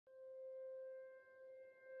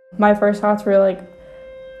My first thoughts were like,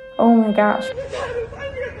 oh my gosh.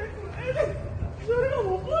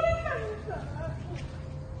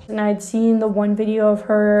 And I'd seen the one video of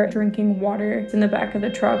her drinking water in the back of the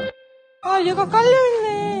truck. 얘가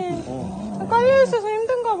깔려있네. 깔려있어서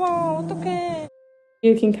힘든가 봐. 어떡해.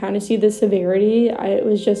 You can kind of see the severity. It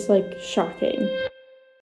was just like shocking.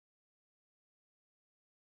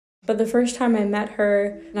 But the first time I met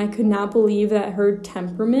her, I could not believe that her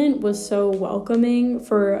temperament was so welcoming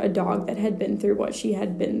for a dog that had been through what she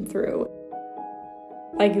had been through.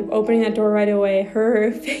 Like, opening that door right away,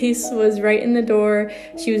 her face was right in the door.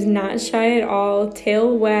 She was not shy at all,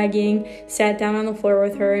 tail wagging, sat down on the floor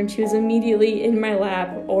with her, and she was immediately in my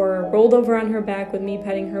lap or rolled over on her back with me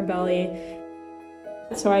petting her belly.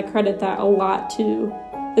 So I credit that a lot to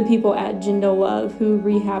the people at Jindo Love who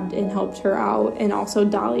rehabbed and helped her out, and also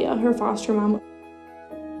Dahlia, her foster mom.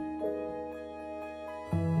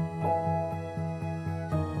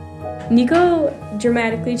 Neko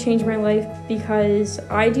dramatically changed my life because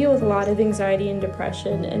I deal with a lot of anxiety and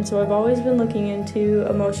depression, and so I've always been looking into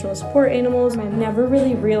emotional support animals. I never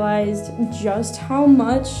really realized just how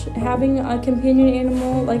much having a companion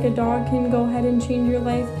animal like a dog can go ahead and change your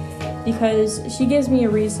life, because she gives me a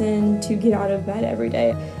reason to get out of bed every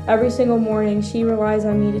day. Every single morning, she relies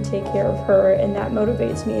on me to take care of her, and that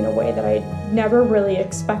motivates me in a way that I never really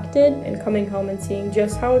expected. And coming home and seeing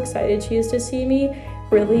just how excited she is to see me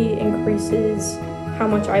really increases how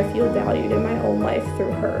much I feel valued in my own life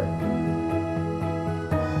through her.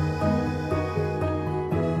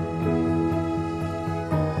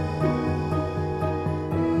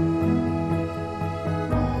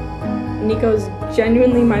 Neko's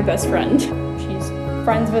genuinely my best friend. She's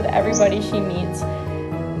friends with everybody she meets.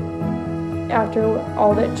 After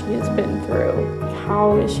all that she has been through,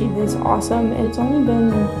 how is she this awesome? And it's only been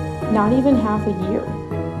not even half a year.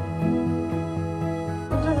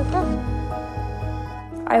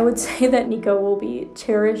 I would say that Neko will be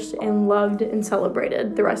cherished and loved and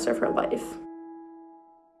celebrated the rest of her life.